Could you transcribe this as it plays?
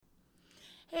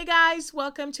Hey guys,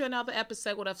 welcome to another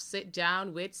episode of Sit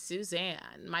Down with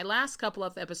Suzanne. My last couple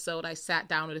of episodes, I sat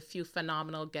down with a few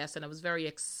phenomenal guests and I was very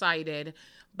excited.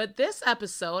 But this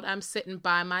episode, I'm sitting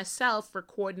by myself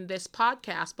recording this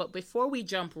podcast. But before we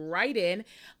jump right in,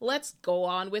 let's go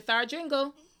on with our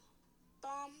jingle.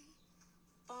 Bum,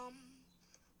 bum,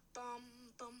 bum,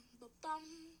 bum, bum, bum,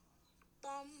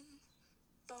 bum,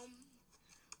 bum,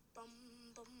 bum,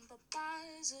 bum,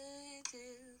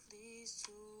 positively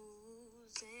Susan,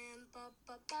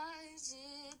 positively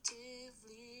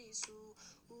Susan,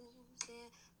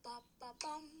 bum, bum,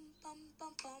 bum, bum, bum,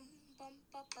 bum, bum,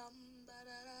 bum,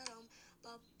 ba-da-da-dum,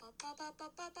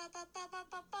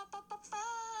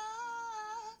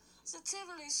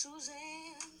 positively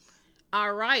Suzanne.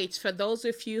 All right. For those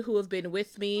of you who have been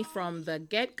with me from the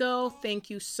get-go, thank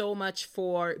you so much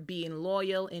for being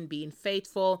loyal and being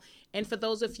faithful. And for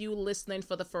those of you listening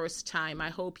for the first time, I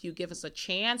hope you give us a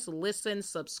chance, listen,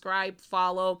 subscribe,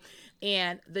 follow.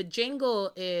 And the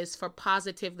jingle is for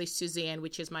Positively Suzanne,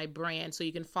 which is my brand. So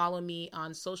you can follow me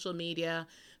on social media,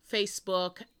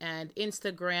 Facebook and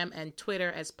Instagram and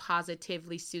Twitter as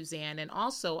Positively Suzanne. And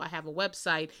also I have a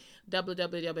website,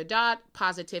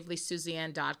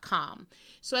 www.positivelysuzanne.com.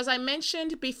 So as I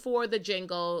mentioned before the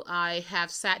jingle, I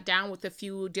have sat down with a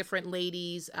few different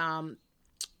ladies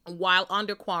while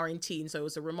under quarantine. So it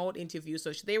was a remote interview.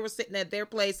 So they were sitting at their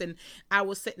place and I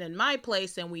was sitting in my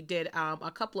place, and we did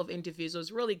a couple of interviews. It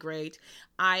was really great.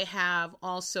 I have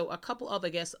also a couple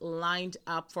other guests lined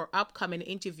up for upcoming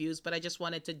interviews, but I just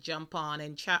wanted to jump on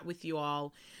and chat with you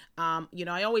all.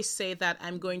 I always say that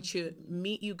I'm going to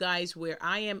meet you guys where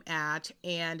I am at,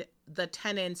 and the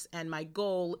tenets and my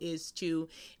goal is to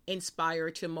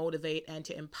inspire, to motivate, and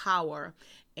to empower.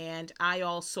 And I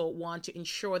also want to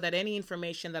ensure that any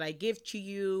information that I give to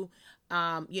you,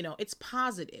 it's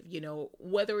positive,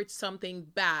 whether it's something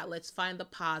bad, let's find the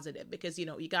positive, because,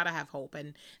 you got to have hope,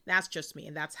 and that's just me,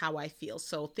 and that's how I feel.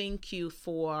 So thank you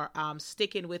for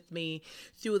sticking with me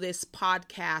through this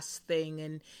podcast thing.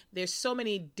 And there's so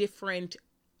many different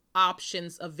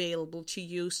options available to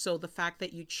you. So the fact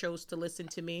that you chose to listen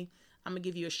to me, I'm going to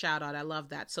give you a shout out. I love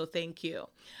that. So thank you.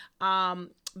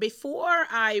 Before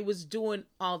I was doing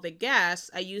all the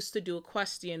guests, I used to do a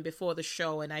question before the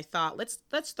show, and I thought,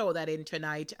 let's throw that in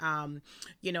tonight. I've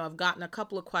gotten a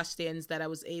couple of questions that I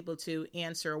was able to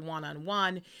answer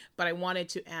one-on-one, but I wanted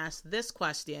to ask this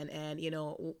question. And,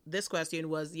 this question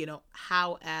was,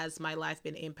 how has my life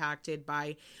been impacted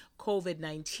by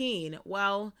COVID-19?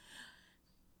 Well,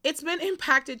 it's been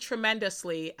impacted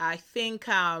tremendously. I think,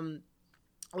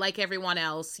 like everyone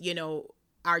else,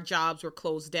 our jobs were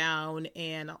closed down,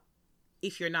 and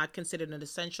if you're not considered an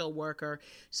essential worker.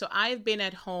 So I've been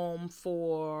at home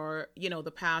for,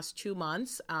 the past 2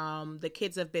 months. The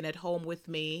kids have been at home with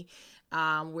me.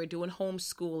 We're doing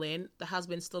homeschooling. The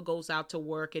husband still goes out to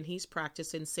work, and he's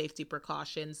practicing safety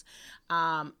precautions.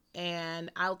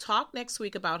 And I'll talk next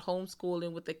week about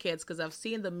homeschooling with the kids, because I've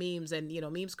seen the memes, and,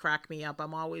 memes crack me up.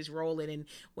 I'm always rolling. And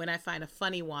when I find a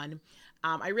funny one,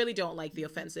 I really don't like the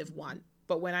offensive one,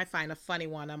 but when I find a funny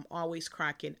one, I'm always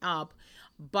cracking up.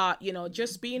 But,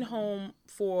 just being home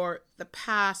for the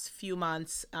past few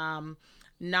months,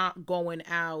 not going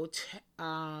out,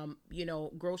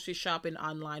 grocery shopping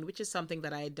online, which is something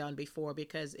that I had done before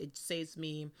because it saves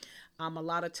me a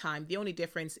lot of time. The only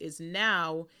difference is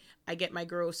now I get my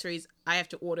groceries. I have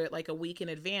to order it like a week in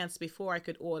advance. Before I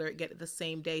could order it, get it the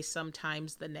same day,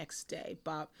 sometimes the next day.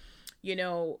 But,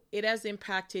 it has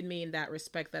impacted me in that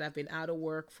respect, that I've been out of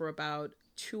work for about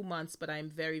 2 months, but I'm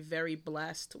very, very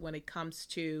blessed when it comes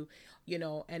to,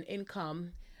 an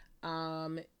income.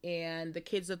 And the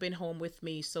kids have been home with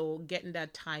me. So getting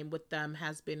that time with them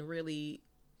has been really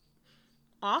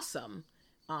awesome.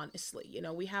 Honestly,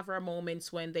 we have our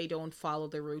moments when they don't follow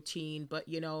the routine, but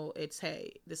it's,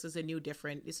 hey, this is a new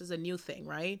thing,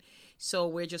 right? So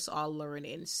we're just all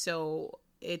learning. So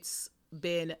it's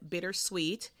been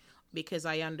bittersweet because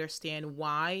I understand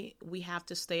why we have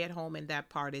to stay at home, and that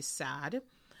part is sad.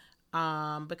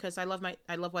 Because I love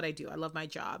what I do. I love my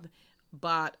job,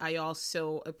 but I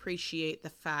also appreciate the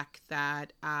fact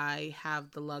that I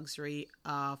have the luxury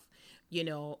of,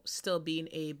 still being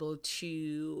able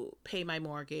to pay my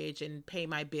mortgage and pay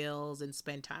my bills and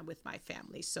spend time with my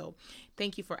family. So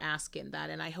thank you for asking that.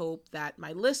 And I hope that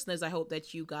my listeners, I hope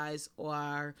that you guys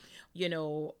are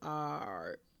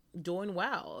doing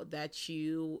well, that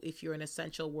if you're an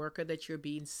essential worker, that you're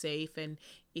being safe, and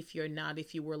if you're not,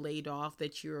 if you were laid off,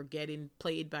 that you're getting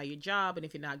paid by your job, and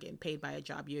if you're not getting paid by a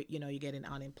job, you're getting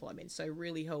unemployment. So I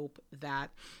really hope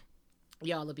that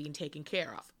y'all are being taken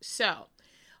care of. So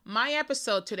my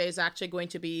episode today is actually going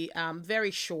to be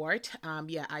very short.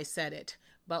 I said it.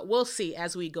 but we'll see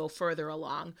as we go further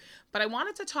along. But I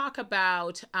wanted to talk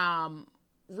about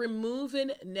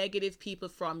removing negative people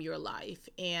from your life.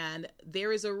 And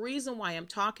there is a reason why I'm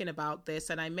talking about this.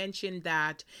 And I mentioned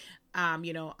that,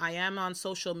 I am on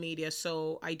social media,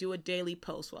 so I do a daily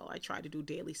post. Well, I try to do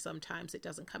daily. Sometimes it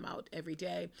doesn't come out every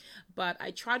day, but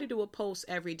I try to do a post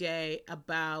every day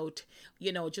about,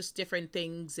 just different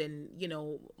things and,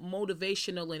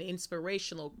 motivational and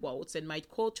inspirational quotes. And my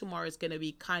quote tomorrow is going to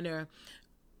be kind of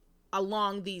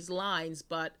along these lines,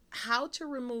 but how to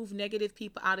remove negative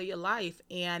people out of your life.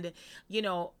 And,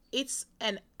 it's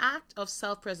an act of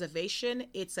self-preservation.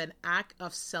 It's an act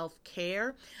of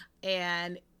self-care.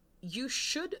 And you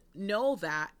should know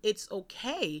that it's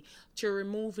okay to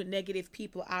remove negative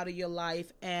people out of your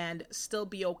life and still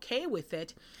be okay with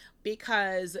it,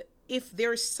 because if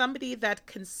there's somebody that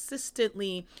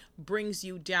consistently brings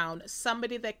you down,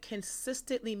 somebody that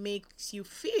consistently makes you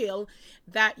feel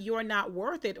that you're not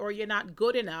worth it or you're not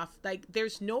good enough, like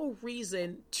there's no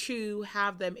reason to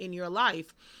have them in your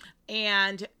life.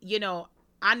 And,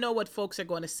 I know what folks are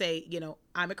going to say,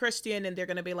 I'm a Christian, and they're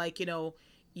going to be like,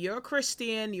 you're a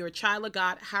Christian, you're a child of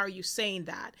God. How are you saying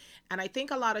that? And I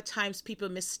think a lot of times people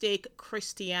mistake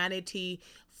Christianity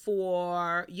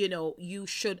for, you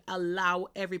should allow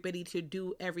everybody to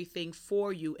do everything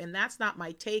for you. And that's not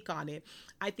my take on it.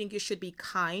 I think you should be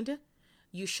kind.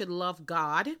 You should love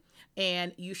God,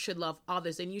 and you should love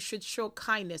others, and you should show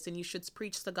kindness, and you should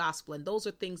preach the gospel. And those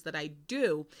are things that I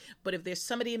do. But if there's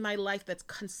somebody in my life that's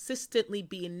consistently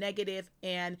being negative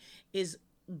and is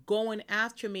going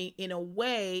after me in a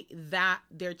way that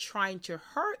they're trying to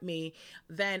hurt me,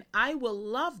 then I will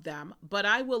love them, but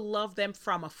I will love them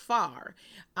from afar.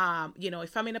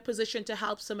 If I'm in a position to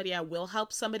help somebody, I will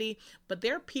help somebody, but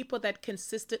there are people that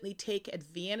consistently take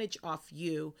advantage of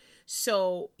you.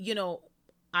 So,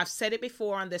 I've said it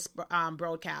before on this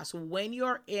broadcast. When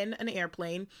you're in an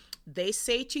airplane, they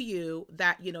say to you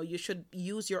that, you should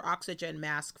use your oxygen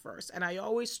mask first. And I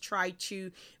always try to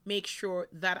make sure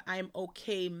that I'm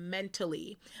okay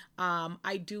mentally.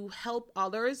 I do help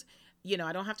others.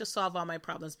 I don't have to solve all my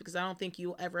problems, because I don't think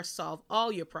you'll ever solve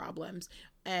all your problems.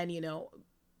 And,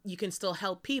 you can still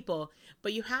help people,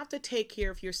 but you have to take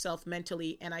care of yourself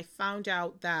mentally. And I found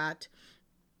out that,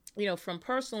 from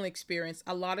personal experience,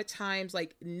 a lot of times,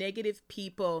 like, negative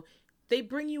people, they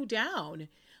bring you down.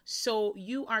 So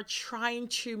you are trying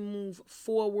to move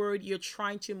forward, you're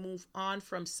trying to move on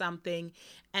from something,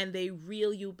 and they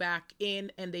reel you back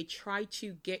in, and they try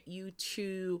to get you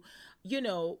to,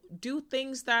 do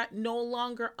things that no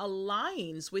longer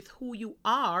aligns with who you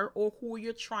are or who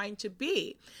you're trying to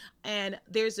be. And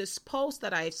there's this post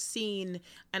that I've seen,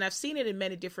 and I've seen it in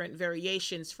many different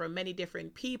variations from many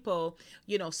different people,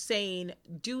 saying,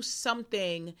 do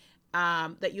something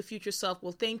that your future self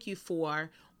will thank you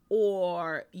for.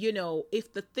 Or,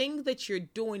 if the thing that you're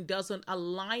doing doesn't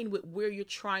align with where you're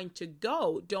trying to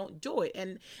go, don't do it.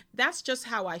 And that's just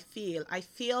how I feel. I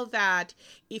feel that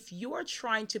if you're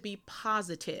trying to be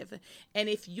positive, and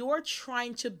if you're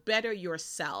trying to better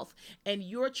yourself, and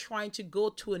you're trying to go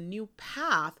to a new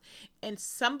path, and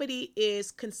somebody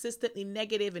is consistently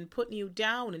negative and putting you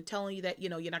down and telling you that,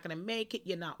 you're not going to make it,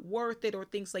 you're not worth it, or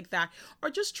things like that, or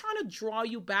just trying to draw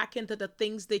you back into the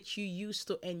things that you used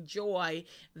to enjoy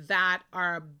that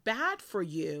are bad for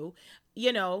you,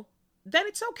 then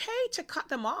it's okay to cut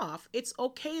them off. It's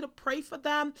okay to pray for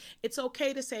them. It's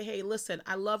okay to say, hey, listen,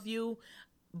 I love you.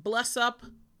 Bless up.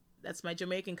 That's my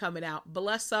Jamaican coming out.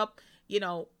 Bless up.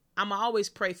 I'm always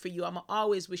pray for you. I'm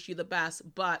always wish you the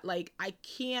best, but like, I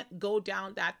can't go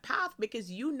down that path,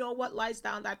 because you know what lies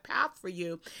down that path for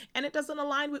you, and it doesn't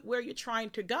align with where you're trying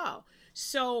to go.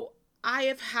 So I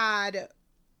have had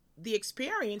the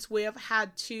experience where I've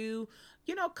had to,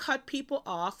 cut people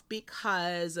off,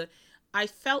 because I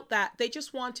felt that they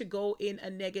just want to go in a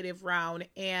negative round,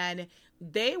 and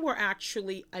they were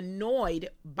actually annoyed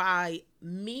by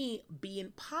me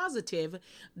being positive.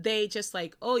 They just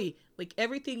like, oh, like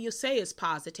everything you say is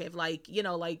positive. Like,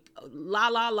 like la,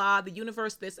 la, la, the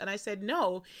universe, this. And I said,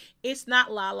 no, it's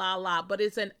not la, la, la, but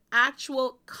it's an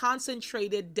actual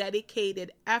concentrated,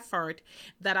 dedicated effort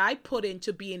that I put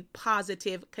into being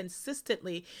positive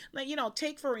consistently. Like,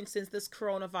 take for instance, this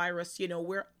coronavirus,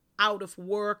 we're out of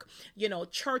work,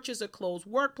 churches are closed,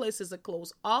 workplaces are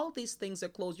closed, all these things are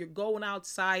closed. You're going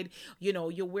outside,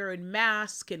 you're wearing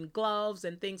masks and gloves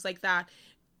and things like that.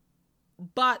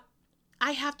 But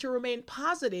I have to remain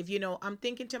positive. I'm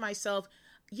thinking to myself,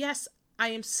 yes, I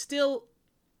am still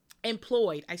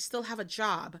employed. I still have a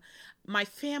job. My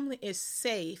family is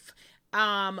safe.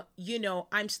 I'm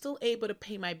still able to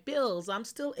pay my bills. I'm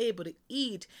still able to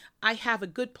eat. I have a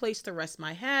good place to rest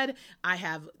my head. I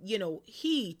have,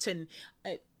 heat and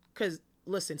because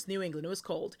listen, it's New England. It was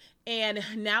cold and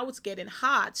now it's getting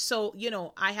hot. So,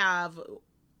 I have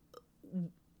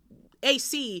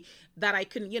AC that I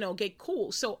can, get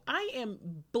cool. So I am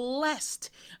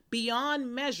blessed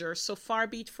beyond measure. So far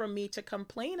be it from me to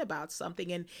complain about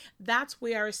something. And that's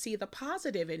where I see the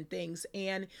positive in things.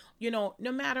 And, no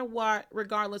matter what,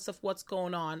 regardless of what's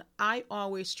going on, I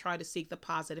always try to seek the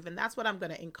positive. And that's what I'm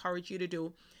going to encourage you to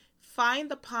do. Find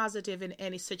the positive in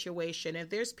any situation. If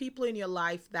there's people in your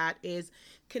life that is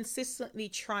consistently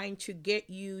trying to get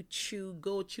you to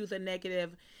go to the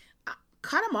negative,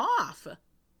 cut them off.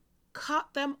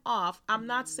 Cut them off. I'm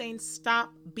not saying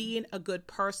stop being a good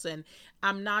person.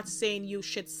 I'm not saying you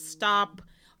should stop,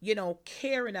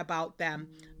 caring about them.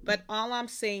 But all I'm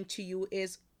saying to you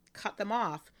is cut them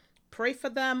off. Pray for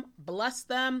them, bless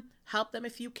them, help them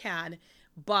if you can,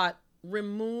 but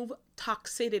remove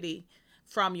toxicity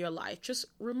from your life. Just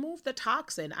remove the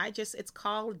toxin. It's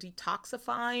called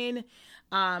detoxifying,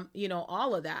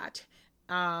 all of that.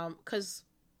 Because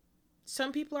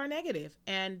some people are negative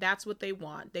and that's what they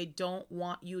want. They don't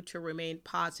want you to remain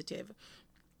positive.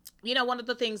 One of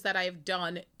the things that I've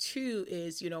done too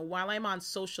is, while I'm on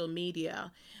social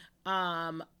media,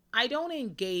 I don't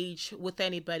engage with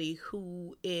anybody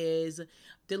who is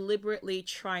deliberately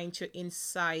trying to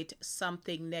incite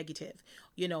something negative.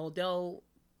 They'll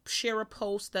share a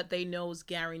post that they know is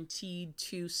guaranteed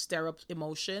to stir up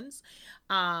emotions.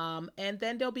 And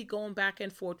then they'll be going back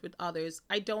and forth with others.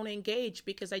 I don't engage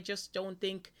because I just don't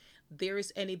think there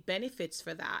is any benefits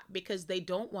for that, because they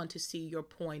don't want to see your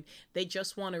point. They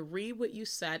just want to read what you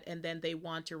said and then they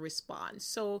want to respond.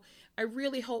 So I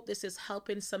really hope this is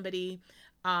helping somebody.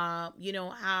 I'm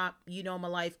a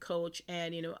life coach,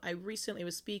 and I recently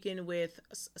was speaking with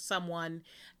someone,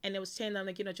 and it was saying them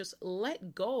just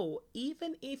let go.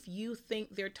 Even if you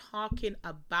think they're talking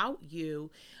about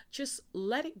you, just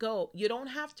let it go. You don't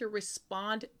have to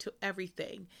respond to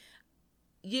everything.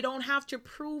 You don't have to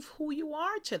prove who you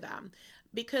are to them,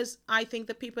 because I think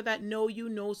the people that know you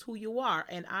knows who you are.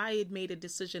 And I had made a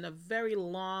decision a very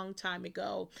long time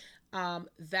ago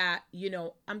that,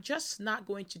 I'm just not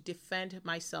going to defend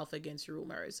myself against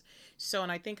rumors. So,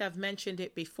 and I think I've mentioned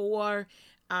it before,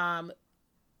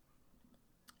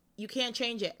 you can't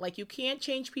change it. Like, you can't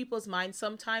change people's minds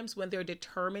sometimes when they're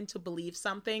determined to believe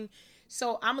something.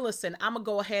 So I'm going to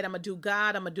go ahead. I'm going to do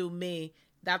God. I'm going to do me.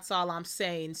 That's all I'm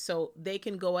saying. So they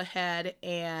can go ahead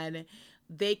and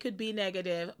they could be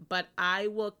negative, but I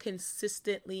will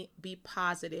consistently be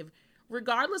positive.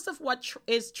 Regardless of what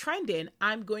is trending,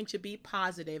 I'm going to be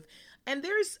positive. And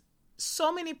there's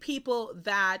so many people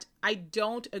that I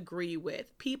don't agree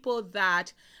with, people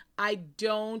that I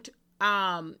don't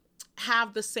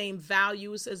have the same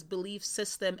values as belief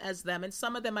system as them. And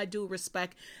some of them I do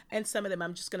respect, and some of them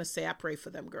I'm just going to say, I pray for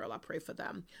them, girl. I pray for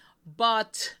them.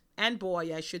 But, and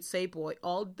boy, I should say boy,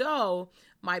 although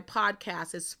my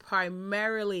podcast is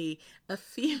primarily a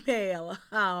female,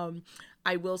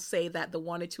 I will say that the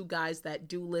one or two guys that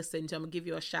do listen to them, I'll give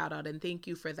you a shout out and thank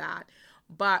you for that.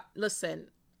 But listen,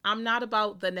 I'm not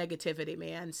about the negativity,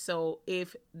 man. So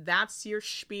if that's your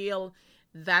spiel,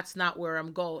 that's not where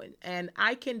I'm going. And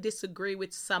I can disagree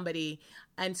with somebody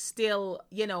and still,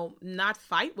 not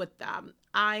fight with them.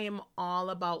 I am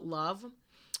all about love.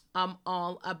 I'm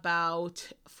all about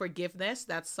forgiveness.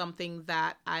 That's something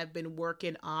that I've been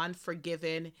working on,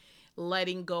 forgiving,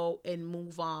 letting go and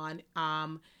move on.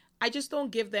 I just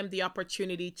don't give them the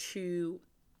opportunity to,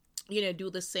 do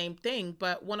the same thing.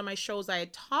 But one of my shows I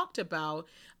talk about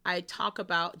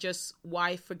just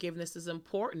why forgiveness is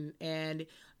important. And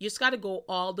you just got to go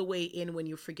all the way in when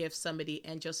you forgive somebody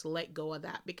and just let go of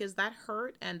that, because that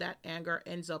hurt and that anger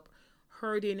ends up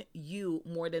hurting you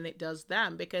more than it does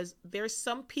them, because there's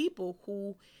some people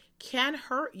who can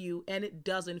hurt you and it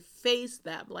doesn't faze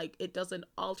them. Like, it doesn't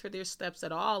alter their steps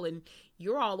at all. And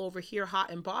you're all over here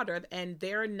hot and bothered and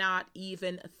they're not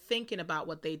even thinking about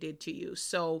what they did to you.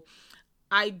 So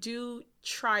I do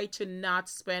try to not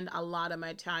spend a lot of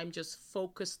my time just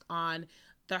focused on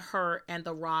the hurt and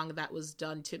the wrong that was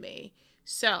done to me.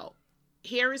 So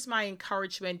here is my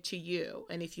encouragement to you.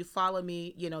 And if you follow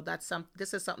me,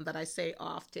 this is something that I say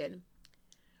often.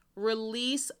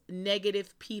 Release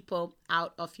negative people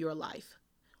out of your life.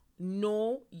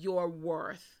 Know your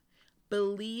worth.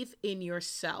 Believe in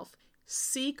yourself.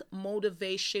 Seek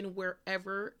motivation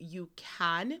wherever you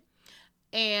can.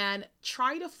 And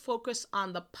try to focus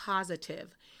on the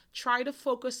positive. Try to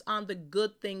focus on the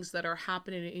good things that are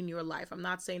happening in your life. I'm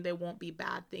not saying there won't be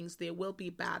bad things. There will be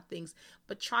bad things,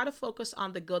 but try to focus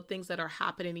on the good things that are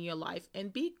happening in your life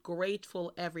and be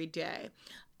grateful every day.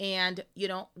 And,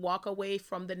 walk away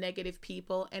from the negative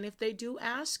people. And if they do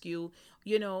ask you,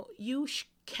 you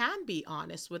can be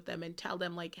honest with them and tell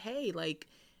them like, hey, like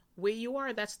where you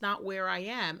are, that's not where I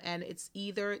am. And it's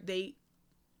either they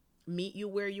meet you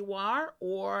where you are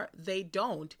or they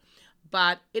don't.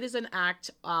 But it is an act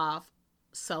of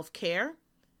self-care.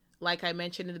 Like I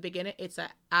mentioned in the beginning, it's an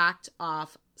act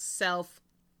of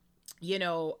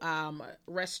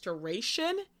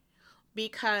restoration,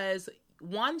 because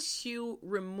once you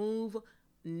remove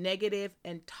negative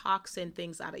and toxin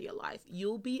things out of your life,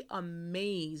 you'll be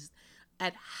amazed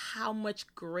at how much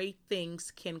great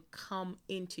things can come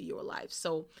into your life.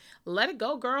 So let it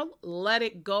go, girl. Let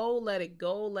it go, let it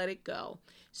go, let it go.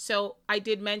 So I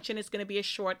did mention it's going to be a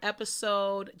short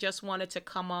episode. Just wanted to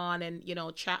come on and,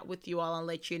 chat with you all and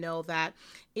let you know that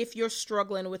if you're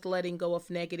struggling with letting go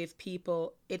of negative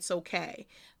people, it's okay.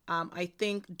 I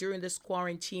think during this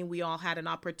quarantine, we all had an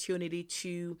opportunity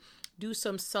to do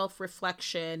some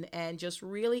self-reflection and just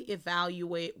really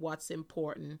evaluate what's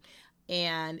important.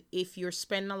 And if you're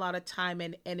spending a lot of time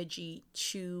and energy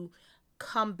to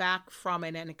come back from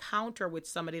an encounter with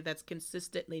somebody that's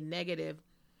consistently negative,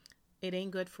 it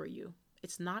ain't good for you.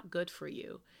 It's not good for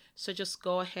you. So just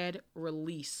go ahead,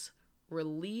 release,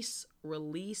 release,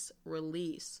 release,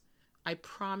 release. I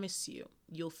promise you,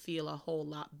 you'll feel a whole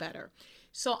lot better.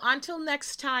 So until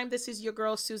next time, this is your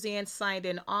girl Suzanne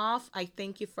signing off. I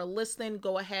thank you for listening.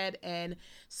 Go ahead and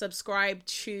subscribe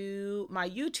to my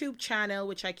YouTube channel,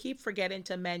 which I keep forgetting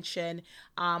to mention.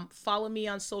 Follow me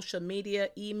on social media.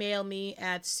 Email me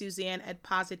at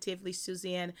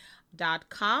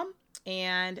Suzanne@positivelysuzanne.com.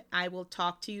 And I will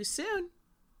talk to you soon.